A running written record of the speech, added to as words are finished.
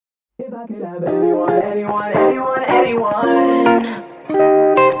If I could have anyone.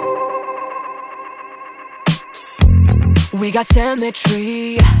 We got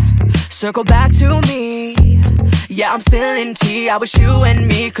symmetry, circle back to me. Yeah, I'm spilling tea, I wish you and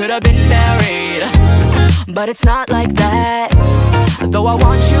me could have been married. But it's not like that, though I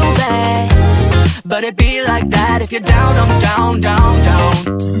want you back. But it be like that, if you're down, I'm down, down,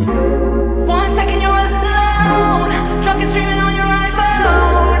 down. 1 second you're alone, drunk and streaming on your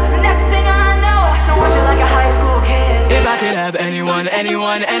iPhone. Next thing I know, I still watch you like a high school kid. If I could have anyone.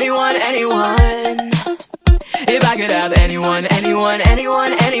 If I could have anyone.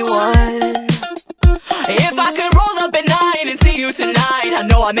 If I could roll up at night and see you tonight, I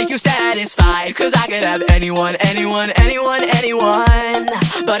know I'd make you satisfied. Cause I could have anyone.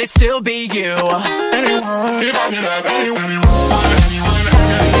 But it'd still be you. Anyone. If I could have anyone.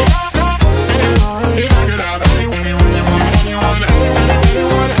 If I could have anyone.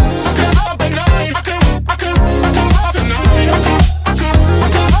 I could up at night. I could up tonight. I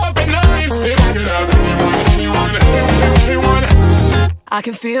could up at night. If I could have anyone. I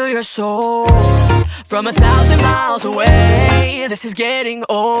can feel your soul from 1,000 miles away. This is getting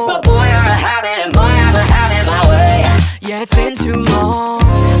old, but boy, you're a habit, and boy, I'm having my way. Yeah, it's been too long,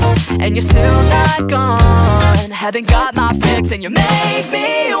 and you're still not gone. Haven't got my fix, and you make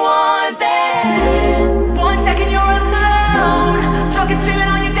me want this. 1 second you're alone, drunk and streaming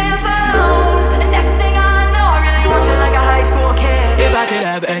on your damn phone. The next thing I know, I really want you like a high school kid. If I could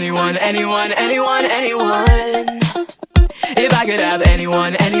have anyone. If I could have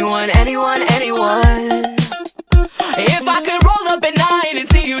anyone. If I could roll up at night and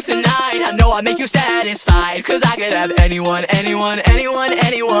see you tonight, I know I'd make you satisfied. Cause I could have anyone.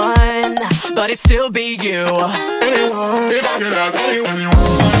 But it'd still be you. Anyone. If I could have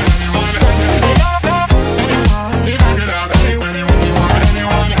anyone.